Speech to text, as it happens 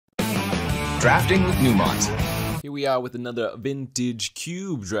Drafting with Numot. Here we are with another vintage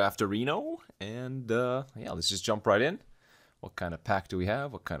cube draft arena, and yeah, let's just jump right in. What kind of pack do we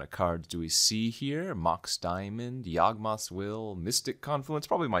have? What kind of cards do we see here? Mox Diamond, Yawgmoth's Will, Mystic Confluence,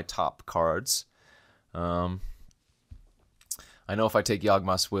 probably my top cards. I know if I take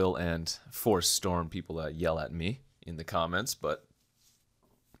Yawgmoth's Will and Force Storm, people yell at me in the comments, but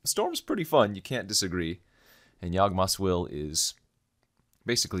Storm's pretty fun, you can't disagree. And Yawgmoth's Will is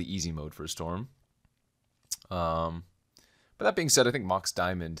basically easy mode for Storm. But that being said, I think Mox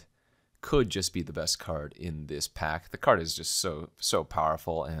Diamond could just be the best card in this pack. The card is just so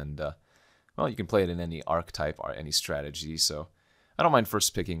powerful, and well, you can play it in any archetype or any strategy, so I don't mind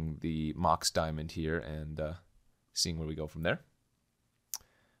first picking the Mox Diamond here and seeing where we go from there.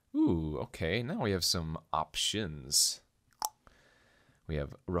 Ooh, okay, now we have some options. We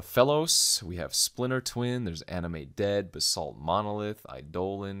have Raphelos, we have Splinter Twin, there's Animate Dead, Basalt Monolith,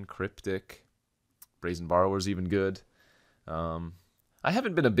 Eidolon, Cryptic, Brazen Borrower's even good. I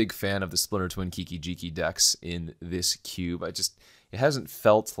haven't been a big fan of the Splinter Twin Kiki Jiki decks in this cube. It hasn't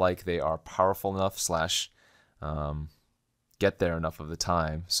felt like they are powerful enough / get there enough of the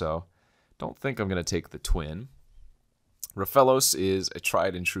time, so don't think I'm going to take the Twin. Raphelos is a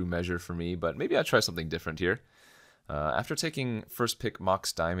tried and true measure for me, but maybe I'll try something different here. After taking first pick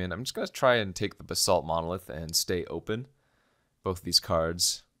Mox Diamond, I'm just going to try and take the Basalt Monolith and stay open. Both of these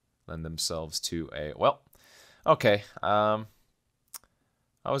cards lend themselves to a, well, okay, I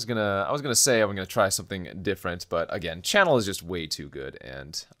was gonna say I'm gonna try something different, but again, Channel is just way too good,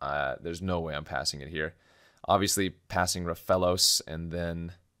 and there's no way I'm passing it here. Obviously, passing Raphelos and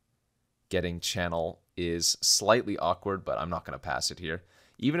then getting Channel is slightly awkward, but I'm not gonna pass it here.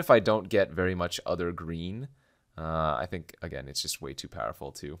 Even if I don't get very much other green, I think again it's just way too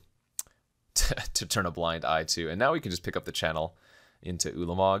powerful to turn a blind eye to. And now we can just pick up the Channel into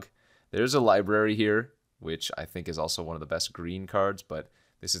Ulamog. There's a library here, which I think is also one of the best green cards, but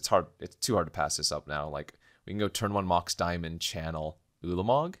it's too hard to pass this up now. Like, we can go turn 1 Mox Diamond, Channel,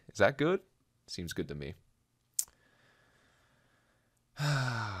 Ulamog. Is that good? Seems good to me.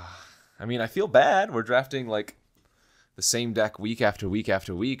 I mean, I feel bad. We're drafting, like, the same deck week after week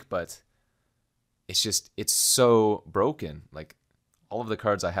after week, but it's so broken. Like, all of the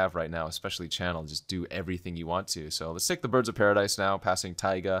cards I have right now, especially Channel, just do everything you want to. So let's take the Birds of Paradise now, passing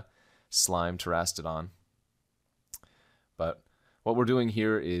Taiga, Slime, Terastodon. But what we're doing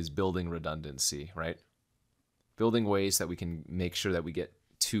here is building redundancy, right? Building ways that we can make sure that we get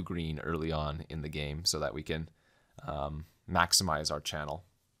 2 green early on in the game so that we can maximize our Channel.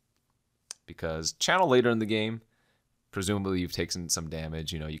 Because Channel later in the game, presumably you've taken some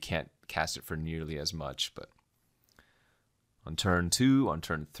damage, you can't cast it for nearly as much, but on turn 2, on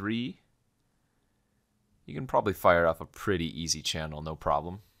turn 3, you can probably fire off a pretty easy Channel, no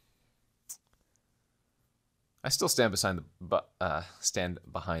problem. I still stand behind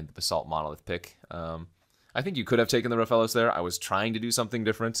the Basalt Monolith pick. I think you could have taken the Raphelos there. I was trying to do something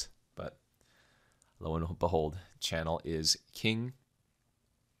different, but lo and behold, Channel is king.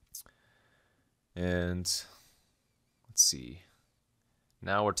 And let's see.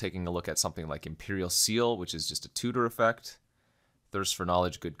 Now we're taking a look at something like Imperial Seal, which is just a tutor effect. Thirst for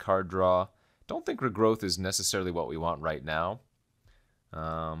Knowledge, good card draw. Don't think Regrowth is necessarily what we want right now.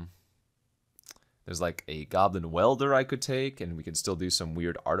 There's like a Goblin Welder I could take, and we can still do some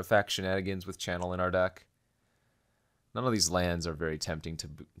weird artifact shenanigans with Channel in our deck. None of these lands are very tempting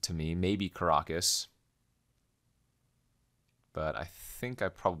to me. Maybe Caracas. But I think I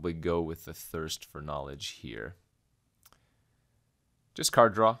probably go with the Thirst for Knowledge here. Just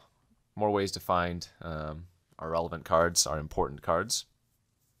card draw. More ways to find our relevant cards, our important cards.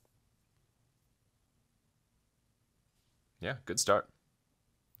 Yeah, good start.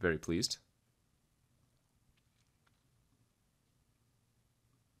 Very pleased.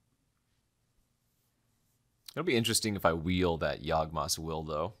 It'll be interesting if I wheel that Yawgmoth's Will,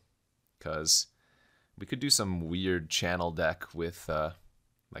 though, because we could do some weird Channel deck with,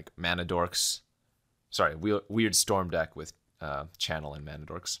 like, Mana Dorks. Sorry, weird Storm deck with Channel and Mana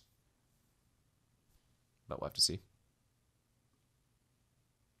Dorks. But we'll have to see.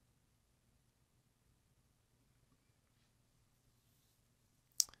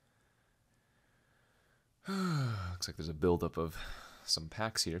 Looks like there's a buildup of some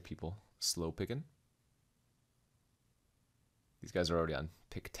packs here, people slow picking. These guys are already on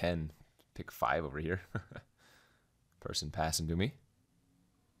pick 10, pick 5 over here. Person passing to me.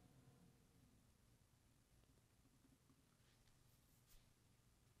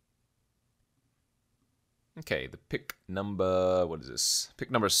 Okay, the pick number, what is this? Pick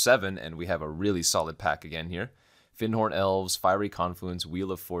number 7, and we have a really solid pack again here. Fyndhorn Elves, Fiery Confluence,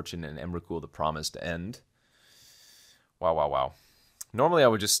 Wheel of Fortune, and Emrakul, the Promised End. Wow, wow, wow. Normally I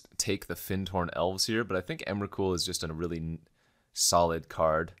would just take the Fyndhorn Elves here, but I think Emrakul is just a really solid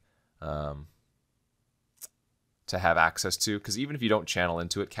card to have access to, because even if you don't channel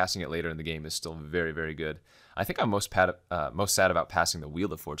into it, casting it later in the game is still very, very good. I think I'm most sad about passing the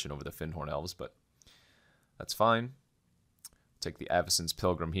Wheel of Fortune over the Fyndhorn Elves, but that's fine. Take the Avacyn's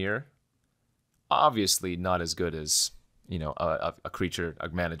Pilgrim here. Obviously not as good as, you know, a creature, a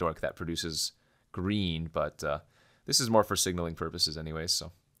mana dork that produces green, but this is more for signaling purposes anyways, so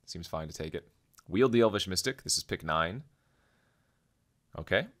it seems fine to take it. Wield the Elvish Mystic. This is pick 9.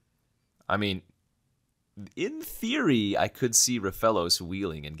 Okay. I mean, in theory, I could see Rafellos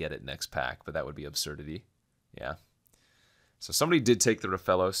wheeling and get it next pack, but that would be absurdity. Yeah. So somebody did take the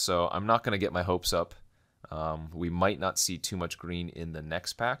Rafellos, so I'm not going to get my hopes up. We might not see too much green in the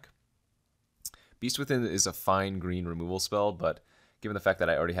next pack. Beast Within is a fine green removal spell, but given the fact that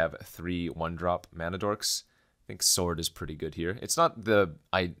I already have 3 1-drop mana dorks, I think Sword is pretty good here. It's not the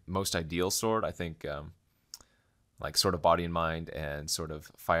most ideal Sword. I think like Sword of Body and Mind and Sword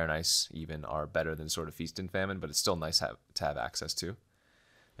of Fire and Ice even are better than Sword of Feast and Famine, but it's still nice to have access to.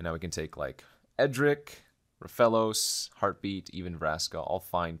 And now we can take like Edric, Rafellos, Heartbeat, even Vraska, all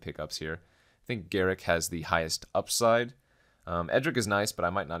fine pickups here. I think Garruk has the highest upside. Edric is nice, but I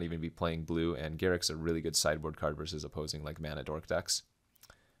might not even be playing blue, and Garruk's a really good sideboard card versus opposing like Mana Dork decks.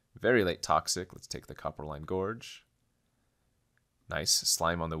 Very late Toxic. Let's take the Copperline Gorge. Nice.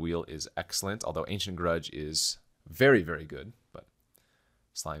 Slime on the Wheel is excellent, although Ancient Grudge is very, very good, but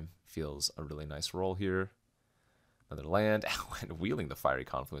Slime feels a really nice role here. Another land, and wheeling the Fiery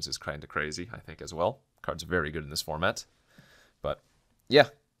Confluence is kind of crazy, I think, as well. Card's very good in this format. But, yeah,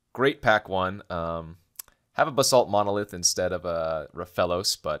 great pack 1. Have a Basalt Monolith instead of a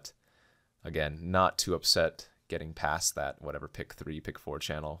Rafellos, but, again, not too upset getting past that, whatever, pick 3, pick 4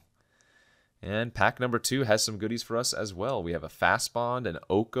 channel. And pack number 2 has some goodies for us as well. We have a Fast Bond, an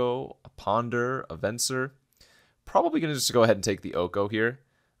Oko, a Ponder, a Venser. Probably going to just go ahead and take the Oko here.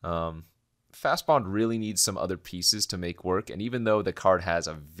 Fast Bond really needs some other pieces to make work, and even though the card has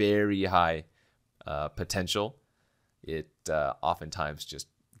a very high potential, it oftentimes just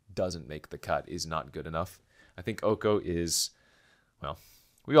doesn't make the cut, is not good enough. I think Oko is, well,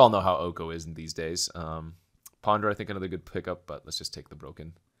 we all know how Oko is in these days. Ponder, I think another good pickup, but let's just take the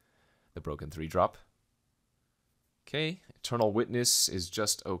broken 3-drop. Okay, Eternal Witness is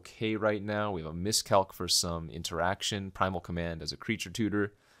just okay right now. We have a Miscalc for some interaction, Primal Command as a creature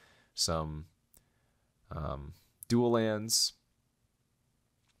tutor, some dual lands.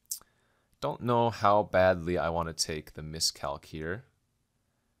 Don't know how badly I want to take the Miscalc here.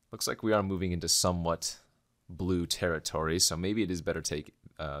 Looks like we are moving into somewhat blue territory, so maybe it is better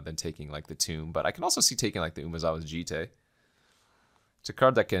than taking like the Tomb, but I can also see taking like the Umezawa's Jite. It's a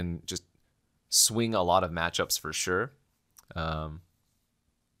card that can just swing a lot of matchups for sure.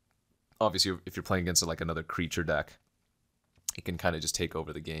 Obviously, if you're playing against like another creature deck, it can kind of just take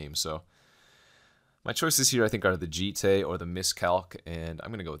over the game. So my choices here, I think, are the Jite or the Miscalc, and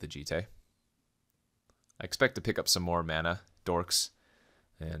I'm going to go with the Jite. I expect to pick up some more mana dorks,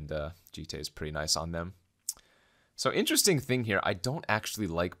 and Jite is pretty nice on them. So interesting thing here, I don't actually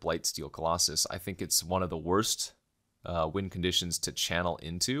like Blightsteel Colossus. I think it's one of the worst win conditions to channel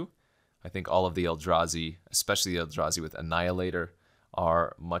into. I think all of the Eldrazi, especially the Eldrazi with Annihilator,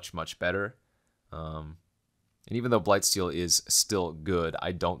 are much, much better. And even though Blightsteel is still good,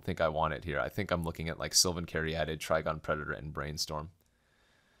 I don't think I want it here. I think I'm looking at like Sylvan Caryatid, Trigon Predator, and Brainstorm.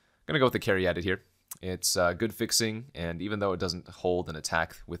 I'm going to go with the Caryatid here. It's good fixing, and even though it doesn't hold an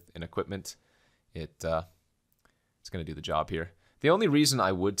attack with an equipment, it's going to do the job here. The only reason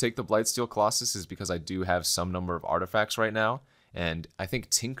I would take the Blightsteel Colossus is because I do have some number of artifacts right now, and I think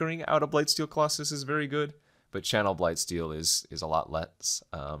tinkering out a Blightsteel Colossus is very good, but Channel Blightsteel is a lot less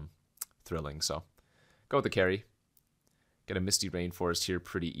thrilling, so go with the carry. Get a Misty Rainforest here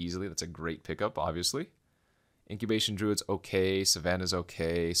pretty easily. That's a great pickup, obviously. Incubation Druid's okay, Savannah's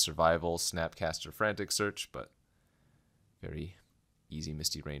okay, Survival, Snapcaster, Frantic Search, but very easy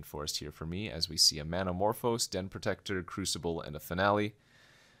Misty Rainforest here for me, as we see a Manamorphose, Den Protector, Crucible, and a Finale.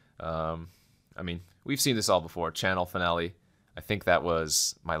 I mean, we've seen this all before. Channel Finale, I think that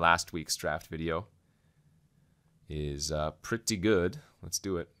was my last week's draft video, is pretty good. Let's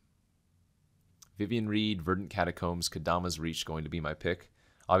do it. Vivian Reed, Verdant Catacombs, Kadama's Reach going to be my pick.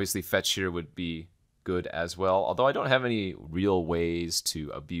 Obviously, Fetch here would be good as well, although I don't have any real ways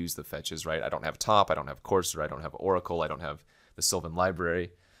to abuse the fetches, right? I don't have Top, I don't have Courser, I don't have Oracle, I don't have the Sylvan Library,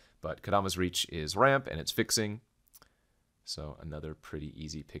 but Kadama's Reach is ramp and it's fixing, so another pretty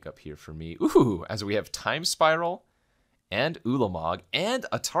easy pickup here for me. Ooh, as we have Time Spiral and Ulamog, and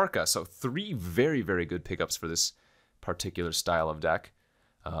Atarka. So 3 very, very good pickups for this particular style of deck.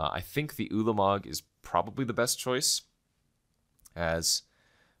 I think the Ulamog is probably the best choice, as,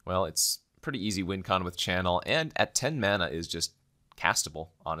 well, it's pretty easy win con with Channel, and at 10 mana is just castable,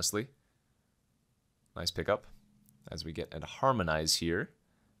 honestly. Nice pickup. As we get into Harmonize here.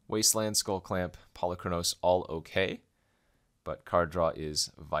 Wasteland, Skullclamp, Polychronos, all okay. But card draw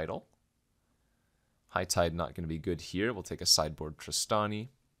is vital. High Tide not going to be good here. We'll take a sideboard Tristani.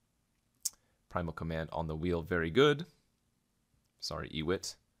 Primal Command on the wheel, very good. Sorry,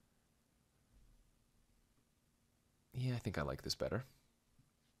 Ewit. Yeah, I think I like this better.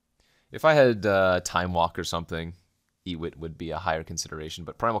 If I had Time Walk or something, Ewit would be a higher consideration.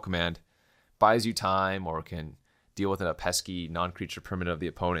 But Primal Command buys you time, or can deal with a pesky non-creature permanent of the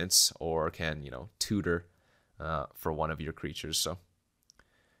opponent's, or can, tutor for one of your creatures. So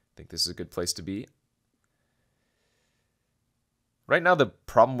I think this is a good place to be. Right now, the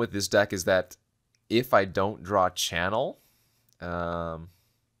problem with this deck is that if I don't draw Channel,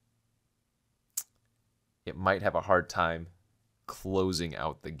 it might have a hard time closing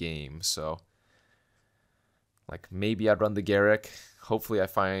out the game. So, like, maybe I'd run the Garruk. Hopefully I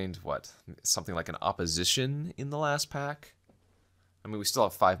find, something like an opposition in the last pack. I mean, we still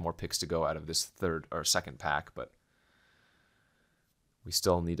have 5 more picks to go out of this third or second pack, but we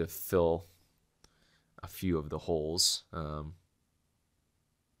still need to fill a few of the holes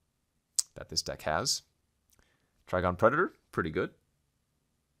that this deck has. Trigon Predator, pretty good.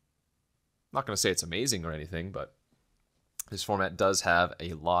 Not going to say it's amazing or anything, but this format does have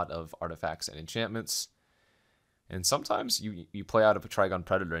a lot of artifacts and enchantments. And sometimes you play out of a Trigon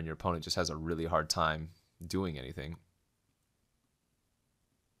Predator and your opponent just has a really hard time doing anything.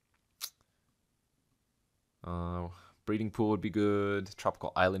 Breeding Pool would be good.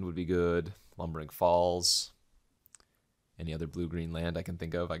 Tropical Island would be good. Lumbering Falls. Any other blue-green land I can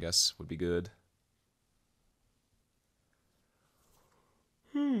think of, I guess, would be good.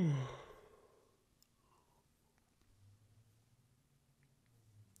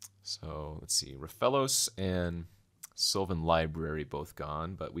 So, let's see. Raphelos and Sylvan Library both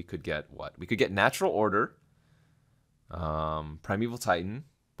gone, but we could get what? We could get Natural Order, Primeval Titan.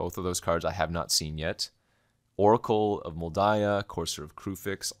 Both of those cards I have not seen yet. Oracle of Moldiah, Courser of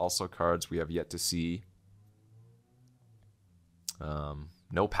Krufix, also cards we have yet to see.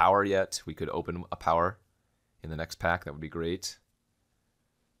 No power yet. We could open a power in the next pack. That would be great.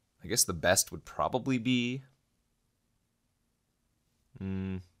 I guess the best would probably be...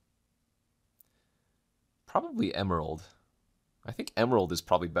 probably Emerald. I think Emerald is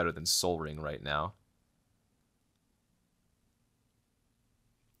probably better than Sol Ring right now.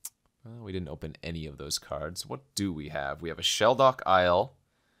 We didn't open any of those cards. What do we have? We have a Shelldock Isle,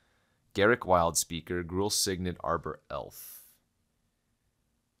 Garruk Wildspeaker, Gruul Signet, Arbor Elf.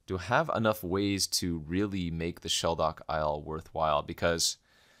 Do I have enough ways to really make the Shelldock Isle worthwhile? Because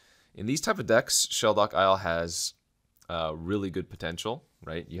in these type of decks, Shelldock Isle has really good potential,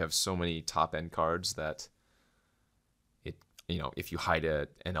 right? You have so many top-end cards that if you hide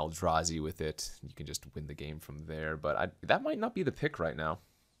an Eldrazi with it, you can just win the game from there. But that might not be the pick right now.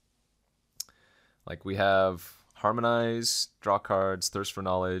 Like, we have Harmonize, draw cards, Thirst for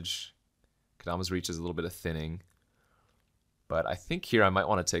Knowledge. Kadama's Reach is a little bit of thinning. But I think here I might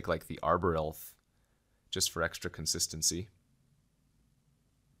want to take, like, the Arbor Elf just for extra consistency.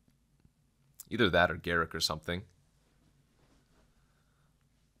 Either that or Garruk or something.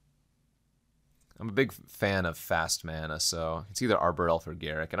 I'm a big fan of fast mana, so it's either Arbor Elf or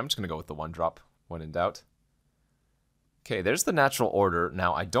Garruk, and I'm just going to go with the 1-drop when in doubt. Okay, there's the Natural Order.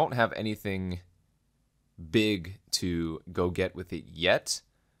 Now, I don't have anything big to go get with it yet,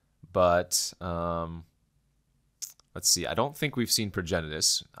 but let's see. I don't think we've seen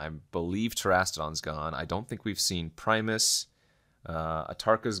Progenitus. I believe Terastodon's gone. I don't think we've seen Primus.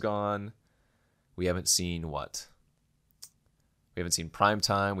 Atarka's gone. We haven't seen what? We haven't seen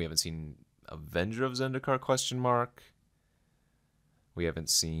Primetime. We haven't seen Avenger of Zendikar, question mark. We haven't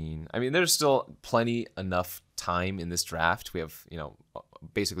seen... I mean, there's still enough time in this draft. We have,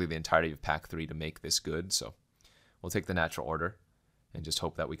 basically the entirety of Pack 3 to make this good. So we'll take the Natural Order and just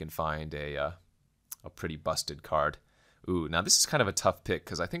hope that we can find a pretty busted card. Ooh, now this is kind of a tough pick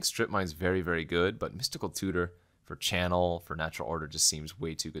because I think Strip Mine's very, very good, but Mystical Tutor for Channel, for Natural Order just seems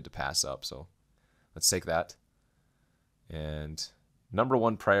way too good to pass up. So let's take that. And number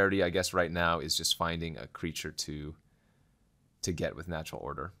one priority, I guess, right now is just finding a creature to get with Natural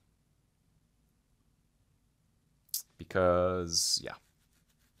Order. Because, yeah.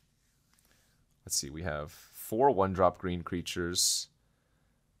 Let's see, we have 4 1-drop green creatures.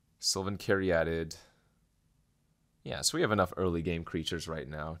 Sylvan Caryatid. Yeah, so we have enough early game creatures right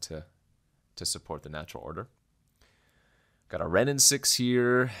now to support the natural order. Got a Ren and 6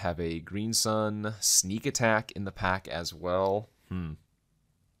 here, have a Green Sun, Sneak Attack in the pack as well.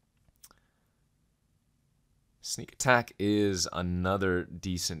 Sneak Attack is another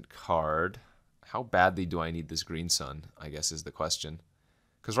decent card. How badly do I need this Green Sun, I guess is the question.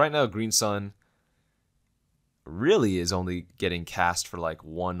 Because right now Green Sun really is only getting cast for like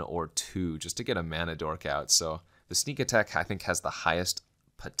 1 or 2 just to get a mana dork out. So the Sneak Attack I think has the highest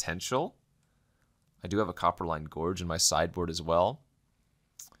potential. I do have a Copperline Gorge in my sideboard as well.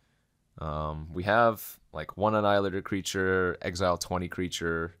 We have like 1 Annihilator creature, Exile 20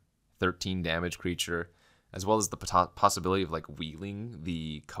 creature, 13 damage creature, as well as the possibility of like wheeling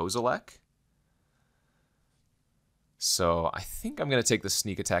the Kozilek. So I think I'm going to take the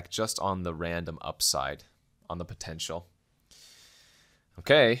Sneak Attack just on the random upside, on the potential.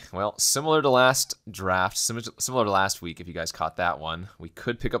 Okay, well, similar to last draft, similar to last week, if you guys caught that one, we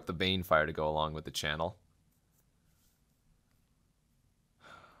could pick up the Banefire to go along with the channel.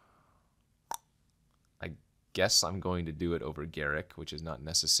 I guess I'm going to do it over Garruk, which is not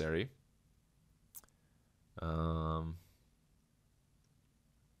necessary.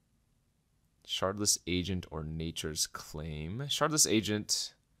 Shardless Agent or Nature's Claim. Shardless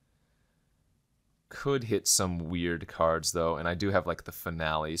Agent could hit some weird cards, though, and I do have, like, the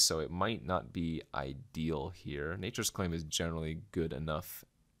Finale, so it might not be ideal here. Nature's Claim is generally good enough.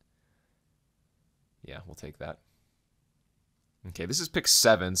 Yeah, we'll take that. Okay, this is pick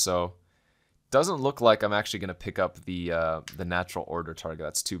 7, so doesn't look like I'm actually going to pick up the natural order target.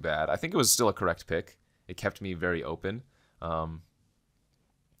 That's too bad. I think it was still a correct pick. It kept me very open,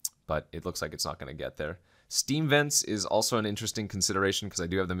 but it looks like it's not going to get there. Steam Vents is also an interesting consideration because I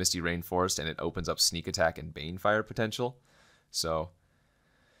do have the Misty Rainforest and it opens up Sneak Attack and Banefire potential. So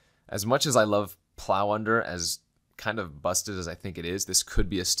as much as I love Plow Under, as kind of busted as I think it is, this could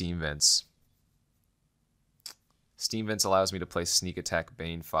be a Steam Vents. Steam Vents allows me to play Sneak Attack,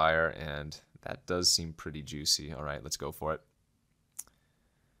 Banefire, and that does seem pretty juicy. All right, let's go for it.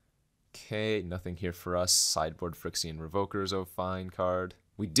 Okay, nothing here for us. Sideboard Phyrexian Revokers, oh fine card.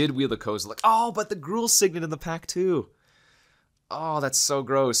 We did wheel the Kozilek. Oh, but the Gruul Signet in the pack too. Oh, that's so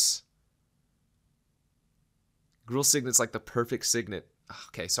gross. Gruul Signet's like the perfect Signet.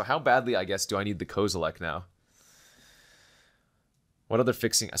 Okay, so how badly, I guess, do I need the Kozilek now? What other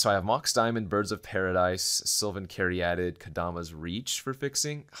fixing? So I have Mox Diamond, Birds of Paradise, Sylvan Caryatid, Kadama's Reach for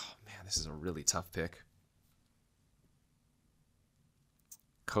fixing. Oh man, this is a really tough pick.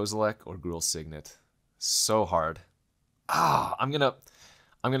 Kozilek or Gruul Signet. So hard. I'm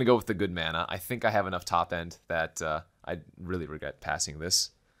gonna go with the good mana. I think I have enough top end that I really regret passing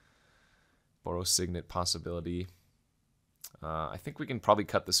this. Boros Signet possibility. I think we can probably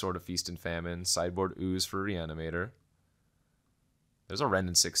cut the Sword of Feast and Famine. Sideboard Ooze for Reanimator. There's a Ren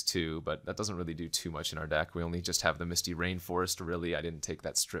and 6 too, but that doesn't really do too much in our deck. We only just have the Misty Rainforest, really. I didn't take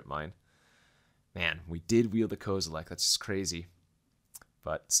that Strip Mine. Man, we did wheel the Kozilek. That's just crazy.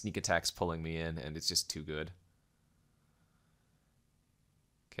 But Sneak Attack's pulling me in, and it's just too good.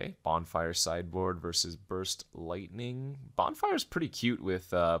 Okay, Bonfire sideboard versus Burst Lightning. Bonfire's pretty cute with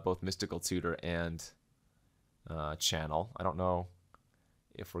both Mystical Tutor and Channel. I don't know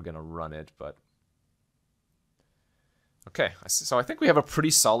if we're going to run it, but... Okay, so I think we have a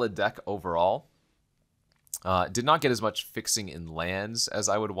pretty solid deck overall. Did not get as much fixing in lands as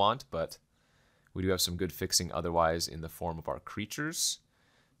I would want, but we do have some good fixing otherwise in the form of our creatures.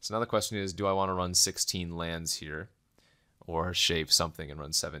 So now the question is, do I want to run 16 lands here? Or shave something and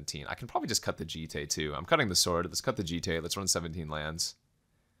run 17. I can probably just cut the GT too. I'm cutting the sword. Let's cut the GT. Let's run 17 lands.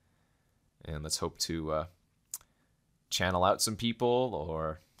 And let's hope to channel out some people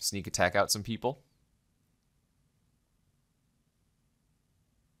or Sneak Attack out some people.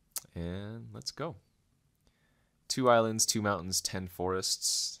 And let's go. 2 islands, 2 mountains, 10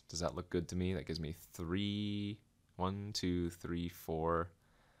 forests. Does that look good to me? That gives me 1, 2, 3, 4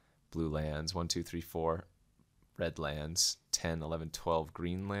 blue lands. 1, 2, 3, 4 red lands. 10, 11, 12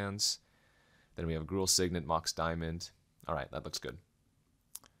 green lands. Then we have Gruul Signet, Mox Diamond. All right, that looks good.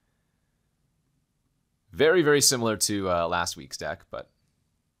 Very, very similar to last week's deck, but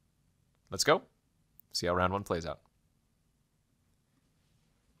let's go. See how round 1 plays out.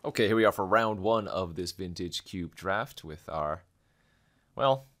 Okay, here we are for round 1 of this Vintage Cube draft with our,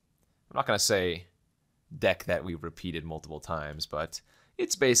 well, I'm not going to say deck that we've repeated multiple times, but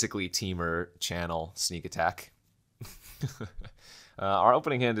it's basically Teamer, Channel, Sneak Attack. Our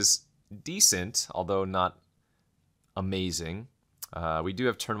opening hand is decent, although not amazing. We do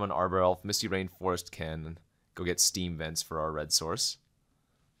have turn 1 Arbor Elf. Misty Rainforest can go get Steam Vents for our red source.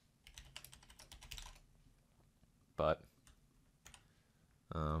 but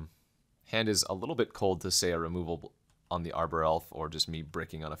hand is a little bit cold to say a removal on the Arbor Elf or just me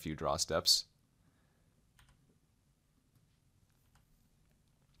bricking on a few draw steps.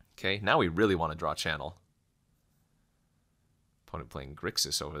 Okay, now we really want to draw channel. Opponent playing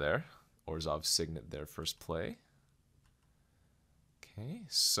Grixis over there. Orzhov Signet their first play. Okay,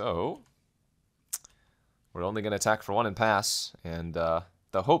 so we're only going to attack for 1 and pass. And the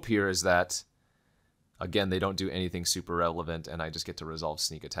hope here is that, again, they don't do anything super relevant and I just get to resolve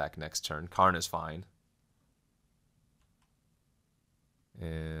sneak attack next turn. Karn is fine.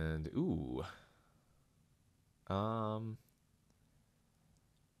 And, ooh. I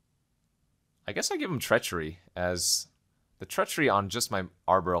guess I give him Treachery, as the Treachery on just my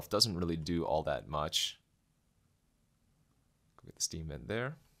Arbor Elf doesn't really do all that much. Go get the Steam Vent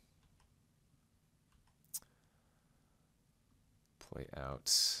there. Play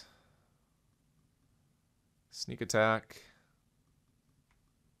out sneak attack.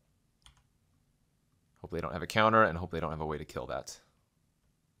 Hope they don't have a counter, and hope they don't have a way to kill that.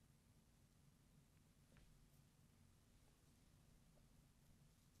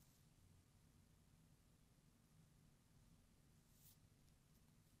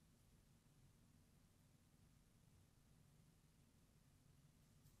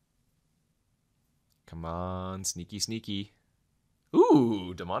 Come on, sneaky, sneaky.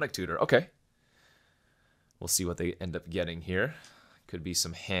 Ooh, Demonic Tutor. Okay. We'll see what they end up getting here. Could be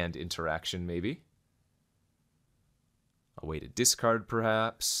some hand interaction, maybe. A way to discard,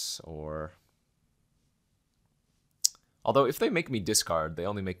 perhaps, or... Although, if they make me discard, they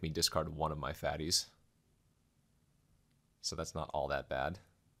only make me discard one of my fatties. So that's not all that bad.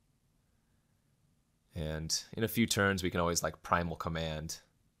 And in a few turns, we can always, like, Primal Command.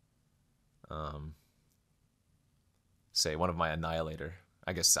 Say, one of my Annihilator.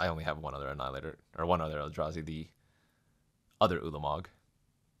 I guess I only have one other Annihilator, or one other Eldrazi, the other Ulamog.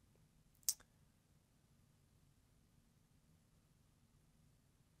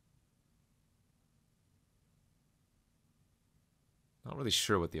 Not really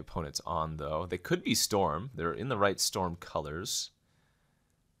sure what the opponent's on, though. They could be Storm. They're in the right Storm colors.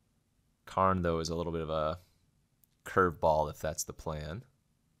 Karn, though, is a little bit of a curveball if that's the plan.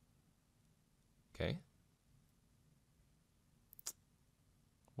 Okay.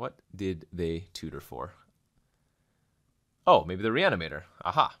 What did they tutor for? Oh, maybe the Reanimator.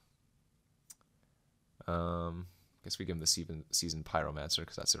 Aha. Guess we give him the Seasoned Pyromancer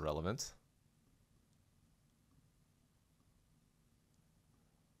because that's irrelevant.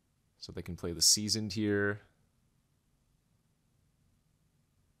 So they can play the Seasoned here.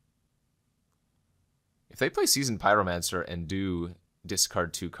 If they play Seasoned Pyromancer and do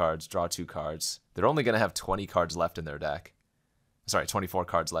discard 2 cards, draw 2 cards, they're only going to have 20 cards left in their deck. Sorry, 24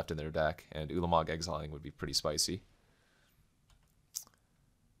 cards left in their deck, and Ulamog exiling would be pretty spicy.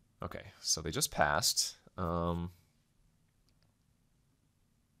 Okay, so they just passed. Well,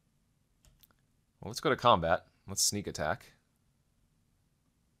 let's go to combat. Let's sneak attack.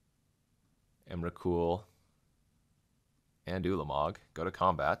 Emrakul and Ulamog go to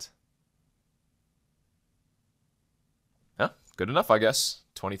combat. Yeah, good enough, I guess.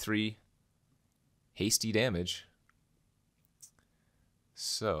 23 hasty damage.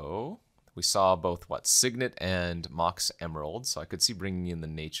 So, we saw both, what, Signet and Mox Emerald, so I could see bringing in the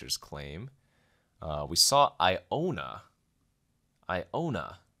Nature's Claim. We saw Iona.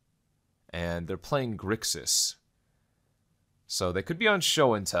 And they're playing Grixis. So they could be on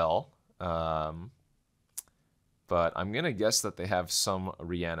Show and Tell. But I'm going to guess that they have some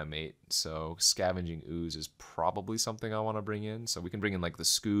Reanimate, so Scavenging Ooze is probably something I want to bring in. So we can bring in, like, the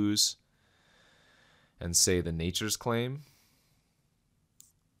Skoos and say the Nature's Claim.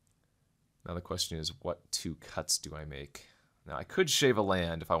 Now the question is, what 2 cuts do I make? Now I could shave a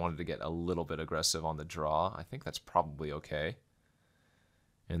land if I wanted to get a little bit aggressive on the draw. I think that's probably okay.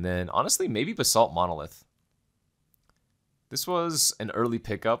 And then, honestly, maybe Basalt Monolith. This was an early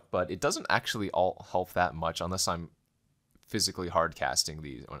pickup, but it doesn't actually all help that much unless I'm physically hard casting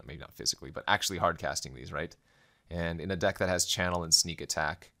these. Or maybe not physically, but actually hard casting these, right? And in a deck that has Channel and Sneak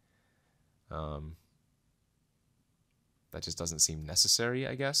Attack, that just doesn't seem necessary,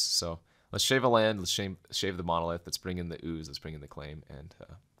 I guess. So let's shave a land, let's shave the Monolith, let's bring in the Ooze, let's bring in the Claim, and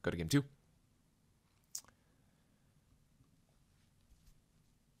go to game 2.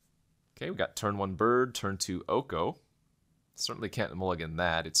 Okay, we got turn 1 Bird, turn 2 Oko. Certainly can't mulligan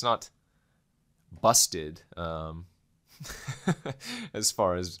that. It's not busted as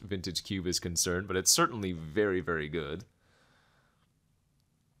far as Vintage Cube is concerned, but it's certainly very, very good.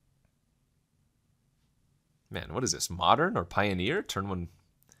 Man, what is this? Modern or Pioneer? Turn 1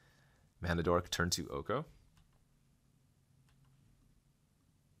 Mana Dork, turn 2 Oko.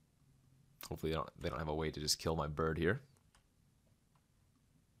 Hopefully they don't have a way to just kill my bird here.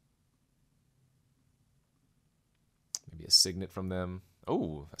 Maybe a signet from them.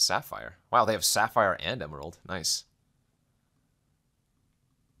 Oh, a sapphire. Wow, they have sapphire and emerald. Nice.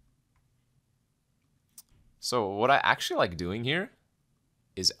 So what I actually like doing here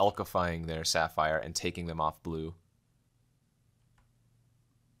is elkifying their sapphire and taking them off blue.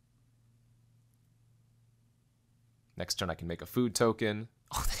 Next turn I can make a food token.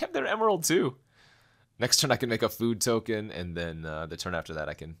 Oh, they have their emerald too. Next turn I can make a food token, and then the turn after that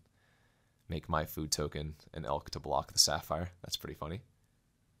I can make my food token an elk to block the sapphire. That's pretty funny.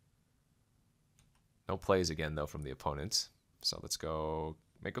 No plays again though from the opponent. So let's go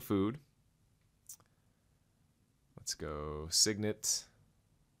make a food. Let's go signet.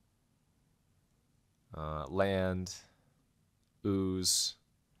 Land. Ooze.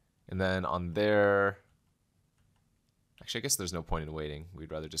 And then on their... Actually, I guess there's no point in waiting.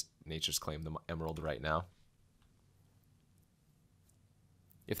 We'd rather just Nature's Claim the emerald right now.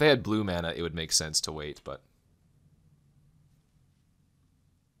 If they had blue mana, it would make sense to wait, but...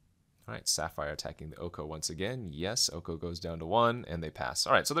 Alright, Sapphire attacking the Oko once again. Yes, Oko goes down to 1, and they pass.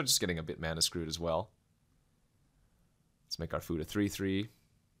 Alright, so they're just getting a bit mana screwed as well. Let's make our food a 3/3.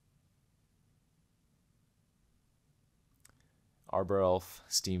 Arbor Elf,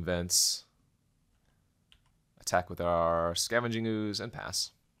 Steam Vents. Attack with our Scavenging Ooze, and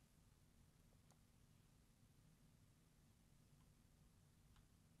pass.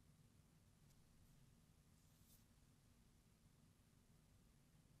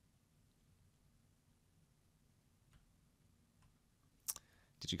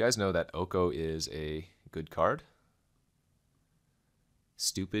 Did you guys know that Oko is a good card?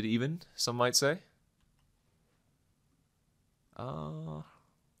 Stupid even, some might say.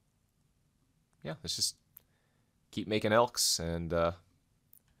 Yeah, let's just keep making elks and try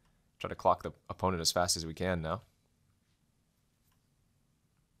to clock the opponent as fast as we can now.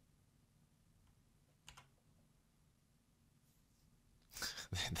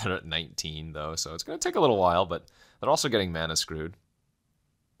 They're at 19 though, so it's going to take a little while, but they're also getting mana screwed.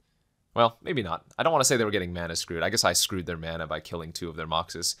 Well, maybe not. I don't want to say they were getting mana screwed. I guess I screwed their mana by killing 2 of their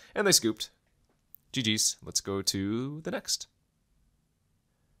Moxes, and they scooped. GG's. Let's go to the next.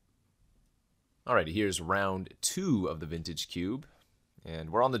 Alrighty, here's round 2 of the Vintage Cube.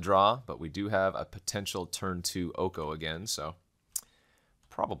 And we're on the draw, but we do have a potential turn 2 Oko again, so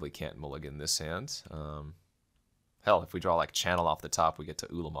probably can't mulligan this hand. Hell, if we draw like Channel off the top, we get to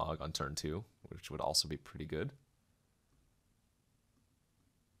Ulamog on turn 2, which would also be pretty good.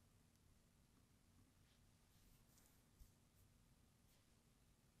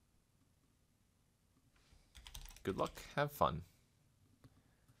 Good luck, have fun.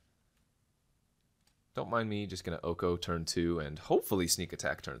 Don't mind me, just going to Oko turn 2 and hopefully sneak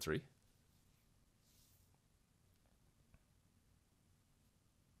attack turn 3. I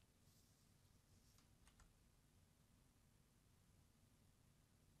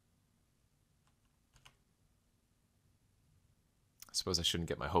suppose I shouldn't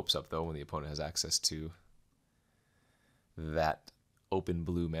get my hopes up though when the opponent has access to that open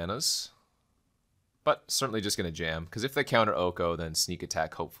blue manas. But certainly just going to jam, because if they counter Oko, then sneak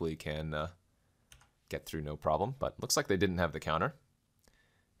attack hopefully can get through no problem. But looks like they didn't have the counter.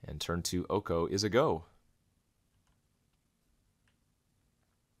 And turn 2 Oko is a go.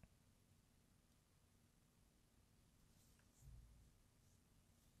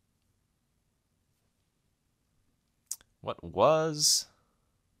 What was...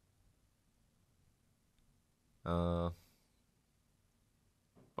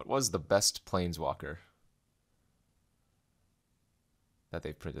 what was the best Planeswalker that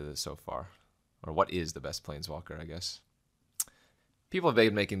they've printed so far? Or what is the best Planeswalker, I guess? People have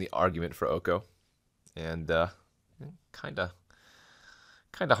been making the argument for Oko, and kind of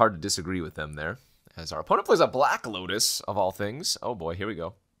hard to disagree with them there. As our opponent plays a Black Lotus, of all things. Oh boy, here we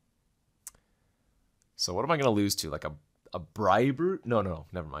go. So what am I going to lose to? Like a bribery? No,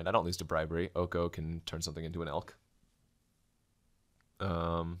 never mind. I don't lose to bribery. Oko can turn something into an elk.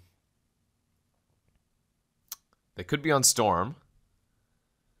 They could be on Storm.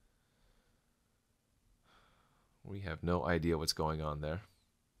 We have no idea what's going on there.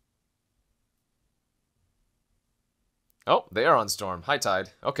 Oh, they are on Storm. High Tide.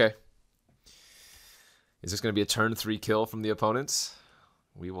 Okay. Is this going to be a turn 3 kill from the opponents?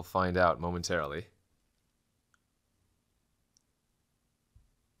 We will find out momentarily.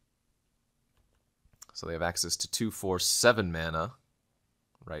 So they have access to 2, 4, 7 mana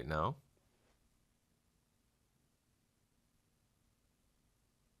right now.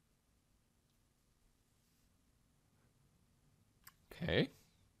 Okay.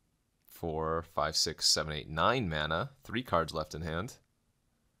 4, 5, 6, 7, 8, 9 mana. 3 cards left in hand.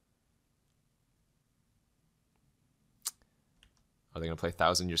 Are they going to play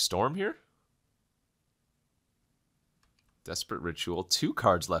Thousand Year Storm here? Desperate Ritual. 2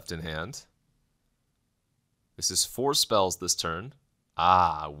 cards left in hand. This is 4 spells this turn.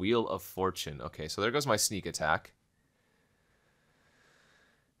 Ah, Wheel of Fortune. Okay, so there goes my sneak attack.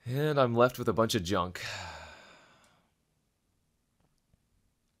 And I'm left with a bunch of junk.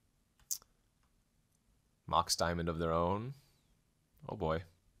 Mox Diamond of their own. Oh boy.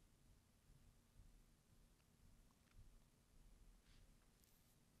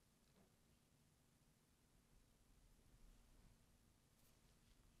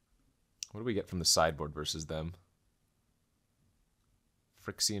 What do we get from the sideboard versus them?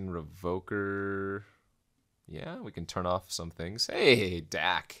 Phyrexian Revoker. Yeah, we can turn off some things. Hey,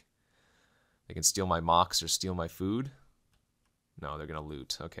 Dak. They can steal my Mox or steal my food. No, they're going to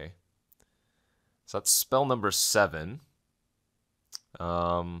loot. Okay. So that's spell number 7.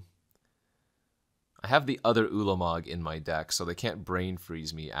 I have the other Ulamog in my deck, so they can't brain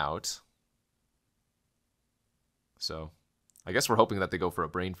freeze me out. So I guess we're hoping that they go for a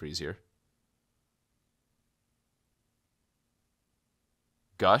brain freeze here.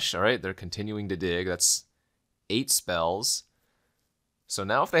 Gush, all right, they're continuing to dig. That's 8 spells. So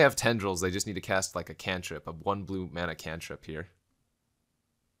now if they have Tendrils, they just need to cast like a cantrip, a 1 blue mana cantrip here.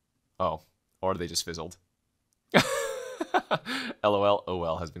 Oh, or they just fizzled. LOL,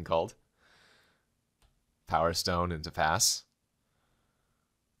 OL has been called. Power Stone into pass.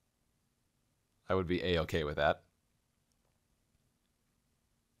 I would be A-okay with that.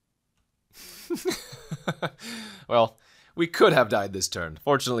 Well, we could have died this turn.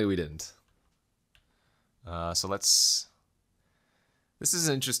 Fortunately, we didn't. So let's... This is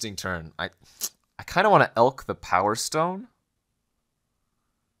an interesting turn. I kind of want to elk the Power Stone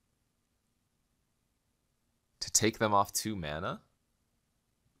to take them off 2 mana.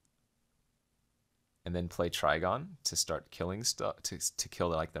 And then play Trigon to start killing stuff, to kill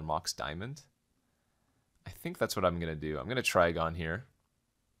like their Mox Diamond. I think that's what I'm going to do. I'm going to Trigon here.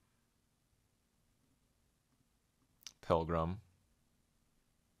 Pilgrim.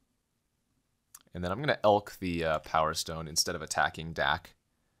 And then I'm going to elk the Power Stone instead of attacking Dak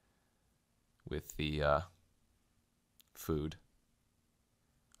with the food.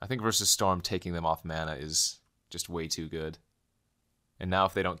 I think versus Storm, taking them off mana is just way too good. And now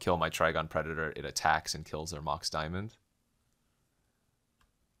if they don't kill my Trigon Predator, it attacks and kills their Mox Diamond.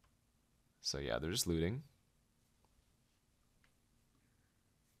 So yeah, they're just looting.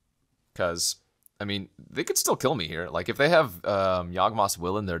 Because, I mean, they could still kill me here. Like, if they have Yawgmoth's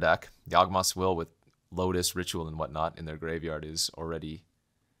Will in their deck, Yawgmoth's Will with Lotus, Ritual, and whatnot in their graveyard is already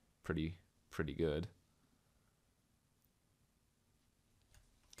pretty good.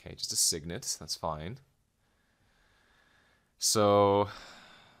 Okay, just a Signet. That's fine. So,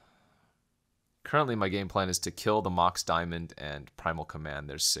 currently my game plan is to kill the Mox Diamond and Primal Command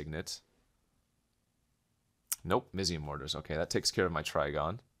their Signet. Nope, Mizzium Mortars. Okay, that takes care of my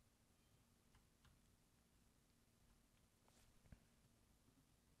Trigon.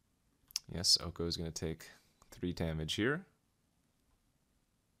 Yes, Oko is going to take 3 damage here.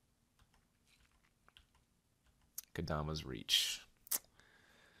 Kadama's Reach.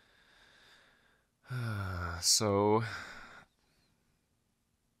 So,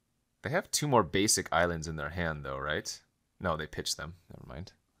 they have 2 more basic islands in their hand, though, right? No, they pitched them. Never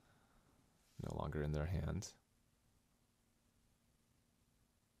mind. No longer in their hand.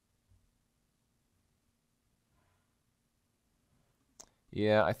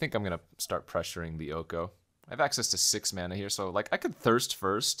 Yeah, I think I'm going to start pressuring the Oko. I have access to 6 mana here, so like I could Thirst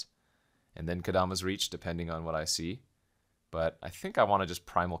first and then Kadama's Reach, depending on what I see. But I think I want to just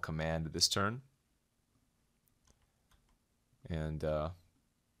Primal Command this turn. And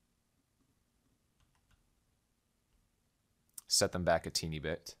set them back a teeny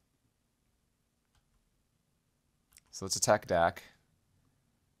bit. So let's attack Dak.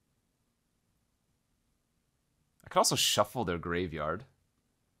 I could also shuffle their graveyard.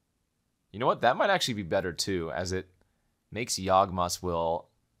 You know what? That might actually be better too, as it makes Yawgmoth's Will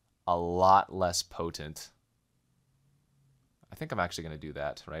a lot less potent. I think I'm actually going to do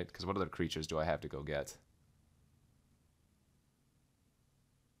that, right? Because what other creatures do I have to go get?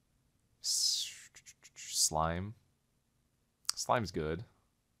 Slime. Slime's good.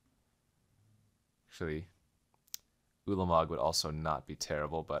 Actually, Ulamog would also not be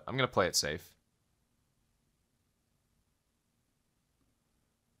terrible, but I'm going to play it safe.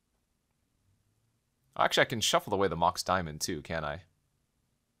 Actually, I can shuffle away the Mox Diamond too, can't I?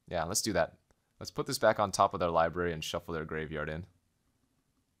 Yeah, let's do that. Let's put this back on top of their library and shuffle their graveyard in.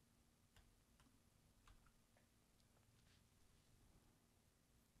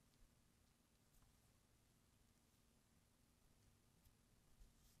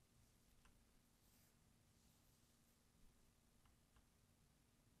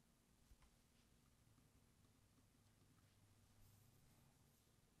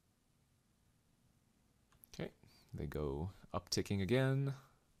 They go upticking again.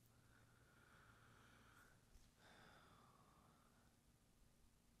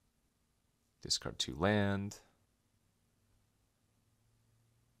 Discard 2 land.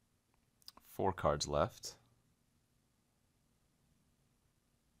 4 cards left.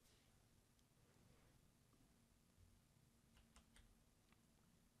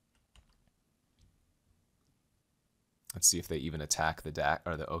 Let's see if they even attack the DAC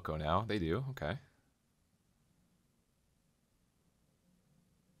or the Oko now. They do. Okay.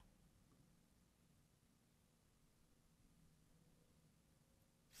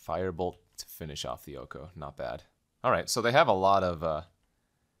 Firebolt to finish off the Oko. Not bad. All right, so they have a lot of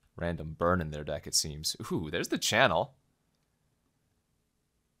random burn in their deck, it seems. Ooh, there's the channel.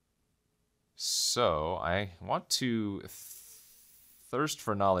 So I want to thirst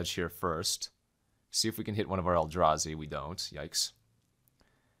for knowledge here first. See if we can hit one of our Eldrazi. We don't. Yikes.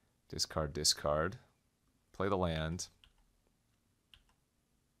 Discard, discard. Play the land.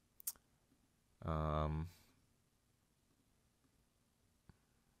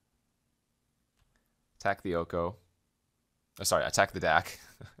 Attack the Oko. Oh, sorry, attack the DAC.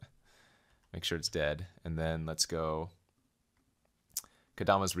 Make sure it's dead. And then let's go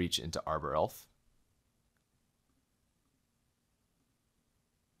Kadama's Reach into Arbor Elf.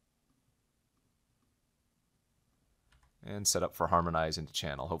 And set up for Harmonize into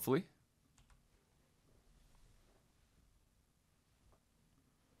Channel, hopefully.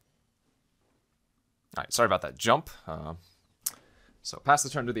 Alright, sorry about that jump. So pass the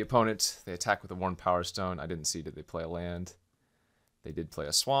turn to the opponent. They attack with a Worn Power Stone. I didn't see, did they play a land? They did play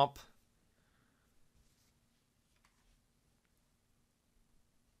a Swamp.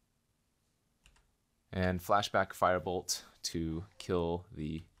 And flashback Firebolt to kill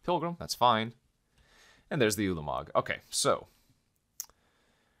the Pilgrim. That's fine. And there's the Ulamog. Okay, so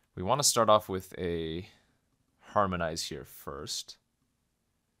we want to start off with a Harmonize here first.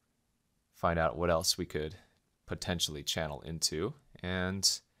 Find out what else we could potentially channel into.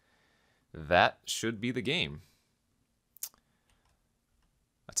 And that should be the game.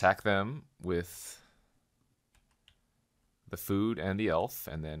 Attack them with the food and the elf,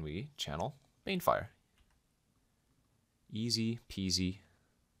 and then we channel Banefire. Easy peasy.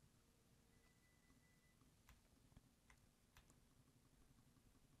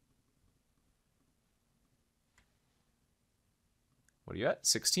 What are you at?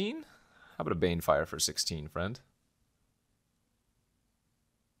 16? How about a Banefire for 16, friend?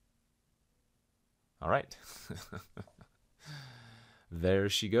 All right. There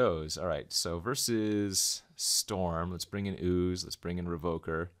she goes. All right, so versus Storm. Let's bring in Ooze. Let's bring in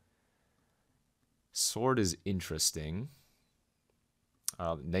Revoker. Sword is interesting.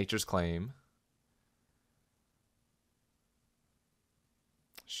 Nature's Claim.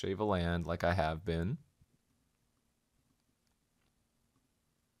 Shave a land like I have been.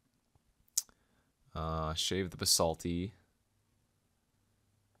 Shave the Basalti.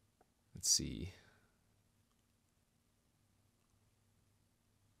 Let's see.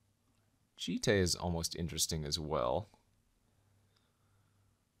 Jite is almost interesting as well.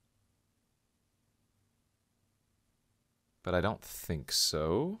 But I don't think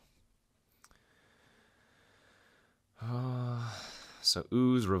so. So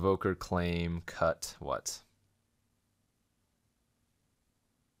Ooze, Revoker, Claim, Cut, what?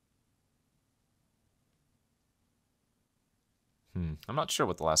 I'm not sure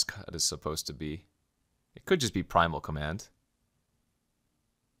what the last cut is supposed to be. It could just be Primal Command.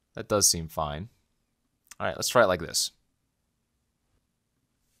 That does seem fine. All right, let's try it like this.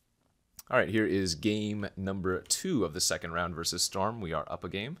 All right, here is game number 2 of the second round versus Storm. We are up a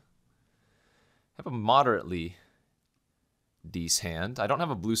game. Have a moderately decent hand. I don't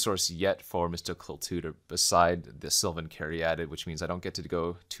have a blue source yet for Mystical Tutor beside the Sylvan Caryatid, which means I don't get to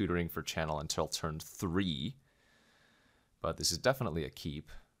go tutoring for channel until turn 3. But this is definitely a keep.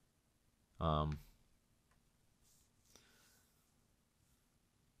 I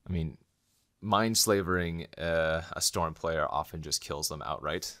mean, mind slavering a Storm player often just kills them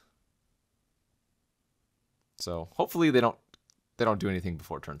outright. So hopefully they don't do anything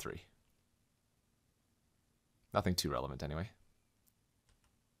before turn 3. Nothing too relevant anyway.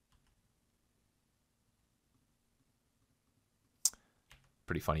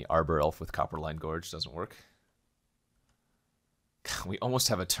 Pretty funny. Arbor Elf with Copperline Gorge doesn't work. We almost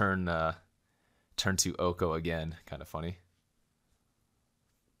have a turn 2 Oko again. Kind of funny.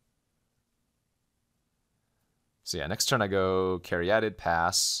 So yeah, next turn I go Caryatid,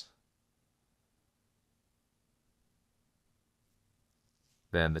 pass.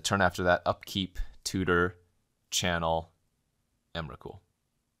 Then the turn after that, upkeep, tutor, channel, Emrakul.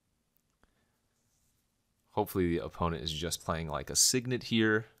 Hopefully the opponent is just playing like a Signet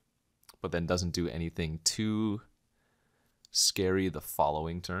here, but then doesn't do anything too scary the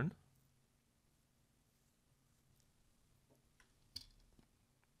following turn.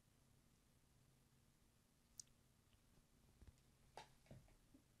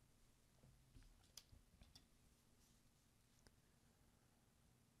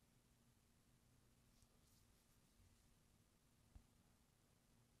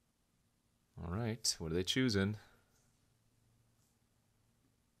 All right, what are they choosing?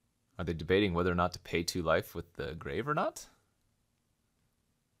 Are they debating whether or not to pay 2 life with the grave or not?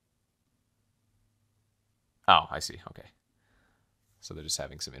 Oh, I see. Okay. So they're just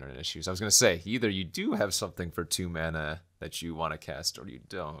having some internet issues. I was going to say, either you do have something for 2 mana that you want to cast, or you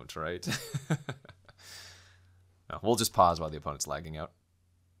don't, right? No, we'll just pause while the opponent's lagging out.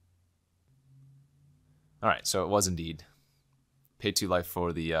 All right, so it was indeed. Pay 2 life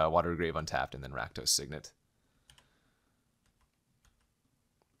for the Water Grave untapped, and then Rakdos Signet.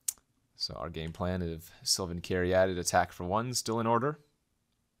 So our game plan of Sylvan Caryatid attack for 1 still in order.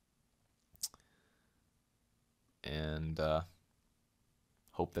 And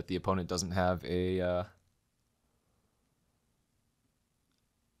hope that the opponent doesn't have a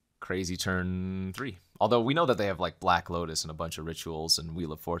crazy turn 3. Although we know that they have like Black Lotus and a bunch of rituals and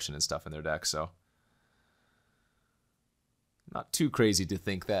Wheel of Fortune and stuff in their deck, so not too crazy to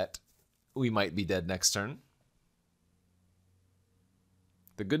think that we might be dead next turn.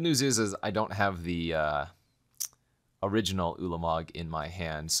 The good news is I don't have the original Ulamog in my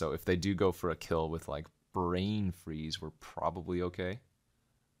hand, so if they do go for a kill with like Brain Freeze, we're probably okay.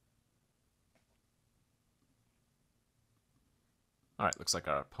 All right, looks like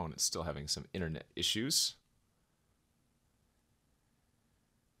our opponent's still having some internet issues.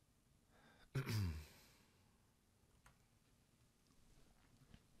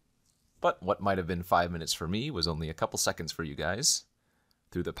 But what might have been 5 minutes for me was only a couple seconds for you guys.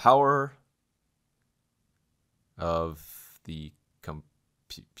 Through the power of the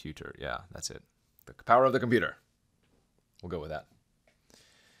computer. Yeah, that's it. The power of the computer. We'll go with that.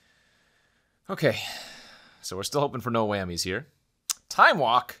 Okay, so we're still hoping for no whammies here. Time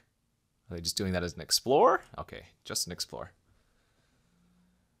Walk. Are they just doing that as an Explorer? Okay, just an Explorer.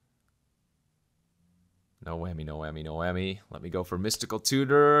 No whammy, no whammy, no whammy. Let me go for Mystical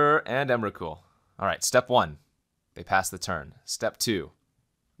Tutor and Emrakul. All right, step 1. They pass the turn. Step 2.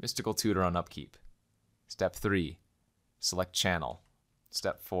 Mystical Tutor on upkeep. Step 3. Select channel.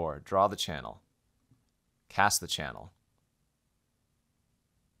 Step 4. Draw the channel. Cast the channel.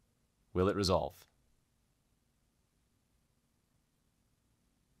 Will it resolve?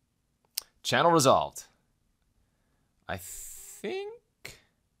 Channel resolved. I think...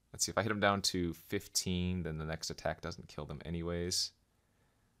 Let's see, if I hit him down to 15, then the next attack doesn't kill them anyways.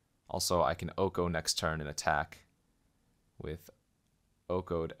 Also, I can Oko next turn and attack with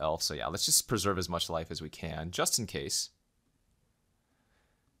Oko'd Elf. So yeah, let's just preserve as much life as we can, just in case.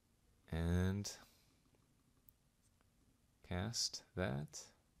 And cast that.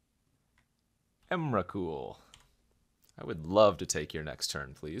 Emrakul. I would love to take your next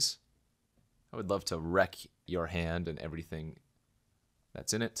turn, please. I would love to wreck your hand and everything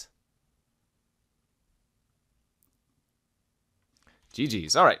that's in it.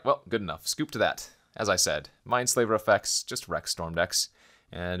 GG's. All right, well, good enough. Scoop to that. As I said, Mindslaver effects, just wreck Storm decks.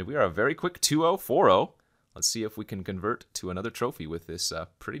 And we are a very quick 2-0, 4-0. Let's see if we can convert to another trophy with this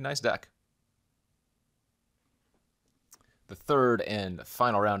pretty nice deck. The third and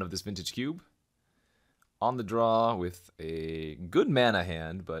final round of this Vintage Cube. On the draw with a good mana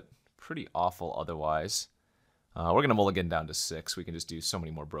hand, but pretty awful otherwise. We're going to mulligan down to 6. We can just do so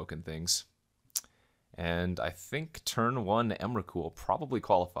many more broken things. And I think turn 1 Emrakul probably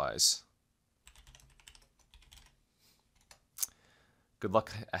qualifies. Good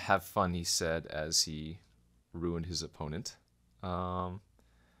luck, have fun, he said as he ruined his opponent.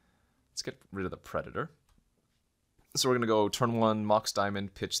 Let's get rid of the Predator. So we're going to go turn 1 Mox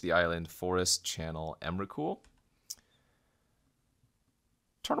Diamond, pitch the island, Forest, Channel, Emrakul.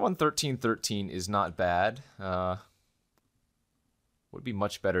 Turn 1 13-13 is not bad. Would be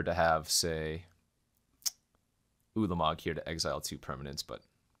much better to have, say, Ulamog here to exile 2 permanents, but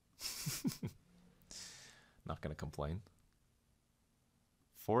not going to complain.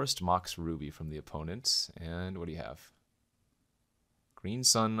 Forest, Mox, Ruby from the opponent. And what do you have? Green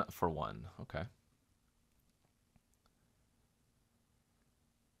Sun for 1. Okay.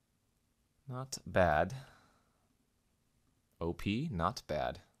 Not bad. OP, not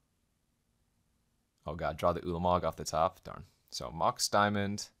bad. Oh god, draw the Ulamog off the top. Darn. So Mox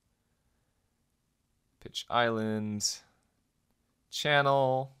Diamond, pitch Island,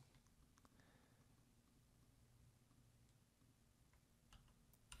 Channel,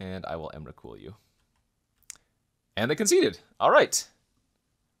 And I will Emrakul you. And they conceded. All right.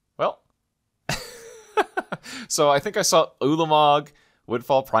 Well. So I think I saw Ulamog,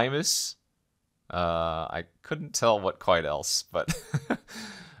 Woodfall Primus. I couldn't tell what quite else, but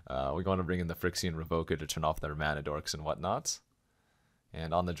we're going to bring in the Phyrexian Revoker to turn off their mana dorks and whatnot.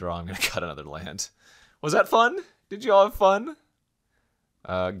 And on the draw, I'm going to cut another land. Was that fun? Did you all have fun?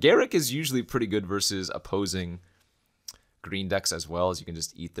 Garruk is usually pretty good versus opposing green decks as well, as you can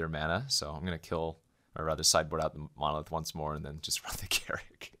just eat their mana. So I'm going to kill, or rather sideboard out the Monolith once more and then just run the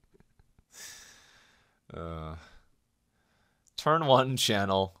Garruk. Turn 1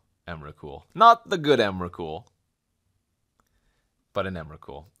 channel Emrakul. Not the good Emrakul, but an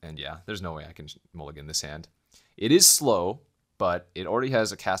Emrakul. And yeah, there's no way I can mulligan this hand. It is slow, but it already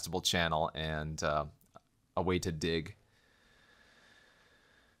has a castable channel and a way to dig.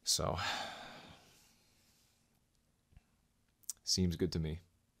 So, seems good to me.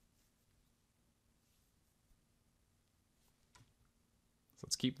 So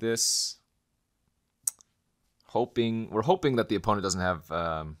let's keep this. We're hoping that the opponent doesn't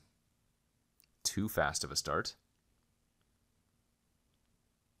have too fast of a start.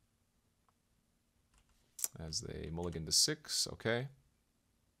 As they mulligan to 6, okay.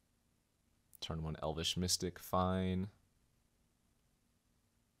 Turn 1 Elvish Mystic, fine.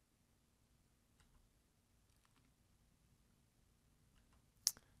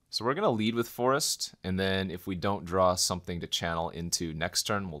 So we're going to lead with Forest, and then if we don't draw something to channel into next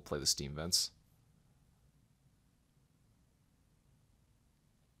turn, we'll play the Steam Vents.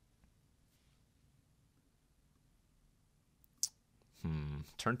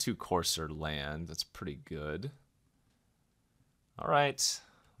 Turn 2 Courser land. That's pretty good. All right.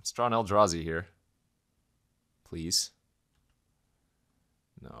 Let's draw an Eldrazi here. Please.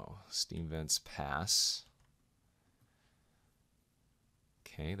 No. Steam Vents pass.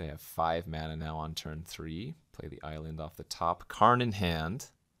 Okay, they have 5 mana now on turn 3. Play the island off the top. Karn in hand.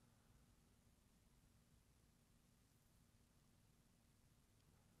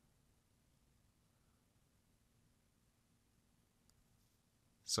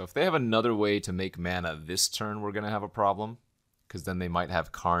 So if they have another way to make mana this turn, we're going to have a problem. Because then they might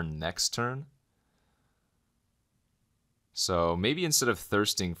have Karn next turn. So maybe instead of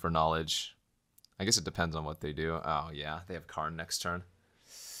thirsting for knowledge, I guess it depends on what they do. Oh yeah, they have Karn next turn.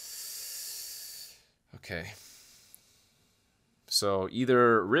 Okay. So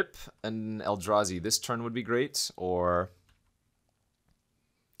either rip an Eldrazi this turn would be great, or...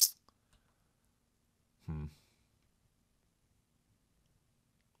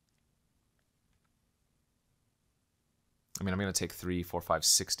 I mean, I'm going to take 3, 4, 5,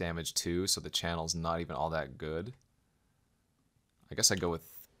 6 damage too, so the channel's not even all that good. I guess I go with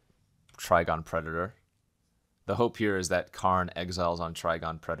Trigon Predator. The hope here is that Karn exiles on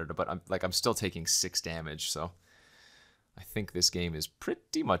Trigon Predator, but I'm still taking 6 damage, so I think this game is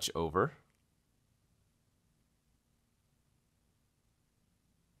pretty much over.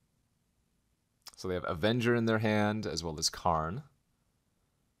 So they have Avenger in their hand as well as Karn.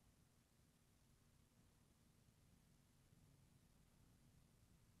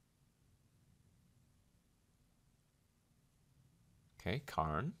 Okay,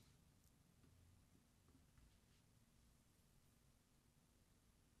 Karn.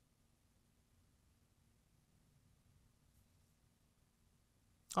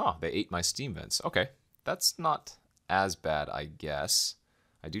 Oh, they ate my Steam Vents. Okay, that's not as bad, I guess.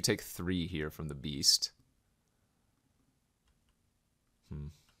 I do take 3 here from the Beast.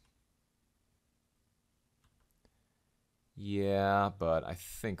 Yeah, but I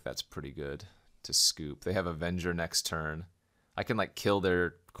think that's pretty good to scoop. They have Avenger next turn. I can like kill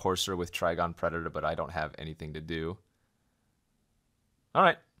their Courser with Trigon Predator, but I don't have anything to do. All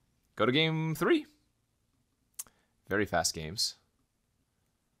right, go to game 3. Very fast games.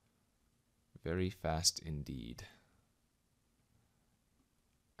 Very fast indeed.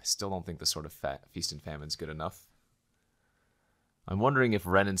 I still don't think the sort of Feast and Famine's good enough. I'm wondering if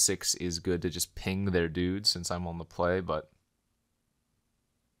Wrenn and 6 is good to just ping their dudes since I'm on the play, but...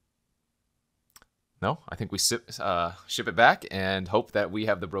 No, I think we ship it back and hope that we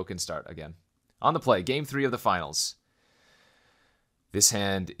have the broken start again. On the play, game 3 of the finals. This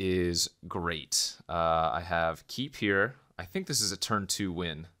hand is great. I have Keep here. I think this is a turn 2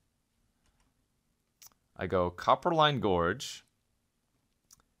 win. I go Copperline Gorge,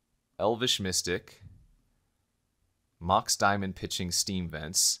 Elvish Mystic, Mox Diamond pitching Steam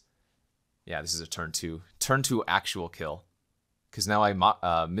Vents. Yeah, this is a turn 2. Turn 2 actual kill. Because now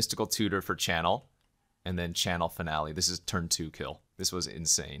I Mystical Tutor for Channel. And then Channel Finale. This is turn 2 kill. This was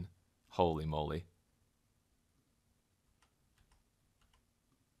insane. Holy moly.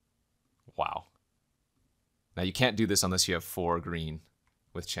 Now you can't do this unless you have 4 green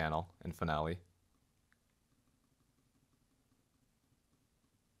with channel and finale.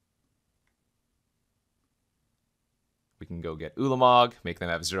 We can go get Ulamog, make them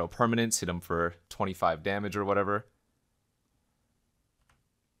have 0 permanents, hit them for 25 damage or whatever.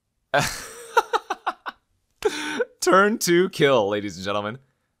 Turn 2 kill, ladies and gentlemen.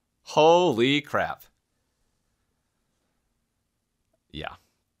 Holy crap. Yeah.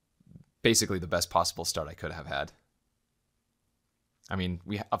 Basically the best possible start I could have had. I mean,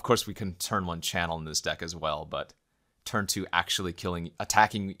 of course we can turn 1 channel in this deck as well, but turn 2 actually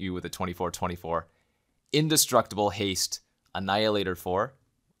attacking you with a 24/24. Indestructible haste, Annihilator 4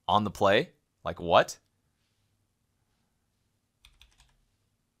 on the play. Like what?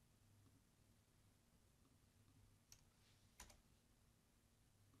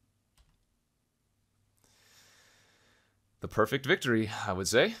 The perfect victory, I would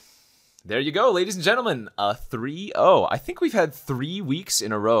say. There you go, ladies and gentlemen. A 3-0. I think we've had 3 weeks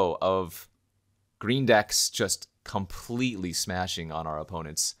in a row of green decks just completely smashing on our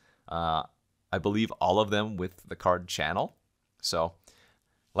opponents. I believe all of them with the card channel. So,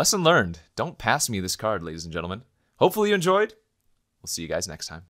 lesson learned. Don't pass me this card, ladies and gentlemen. Hopefully you enjoyed. We'll see you guys next time.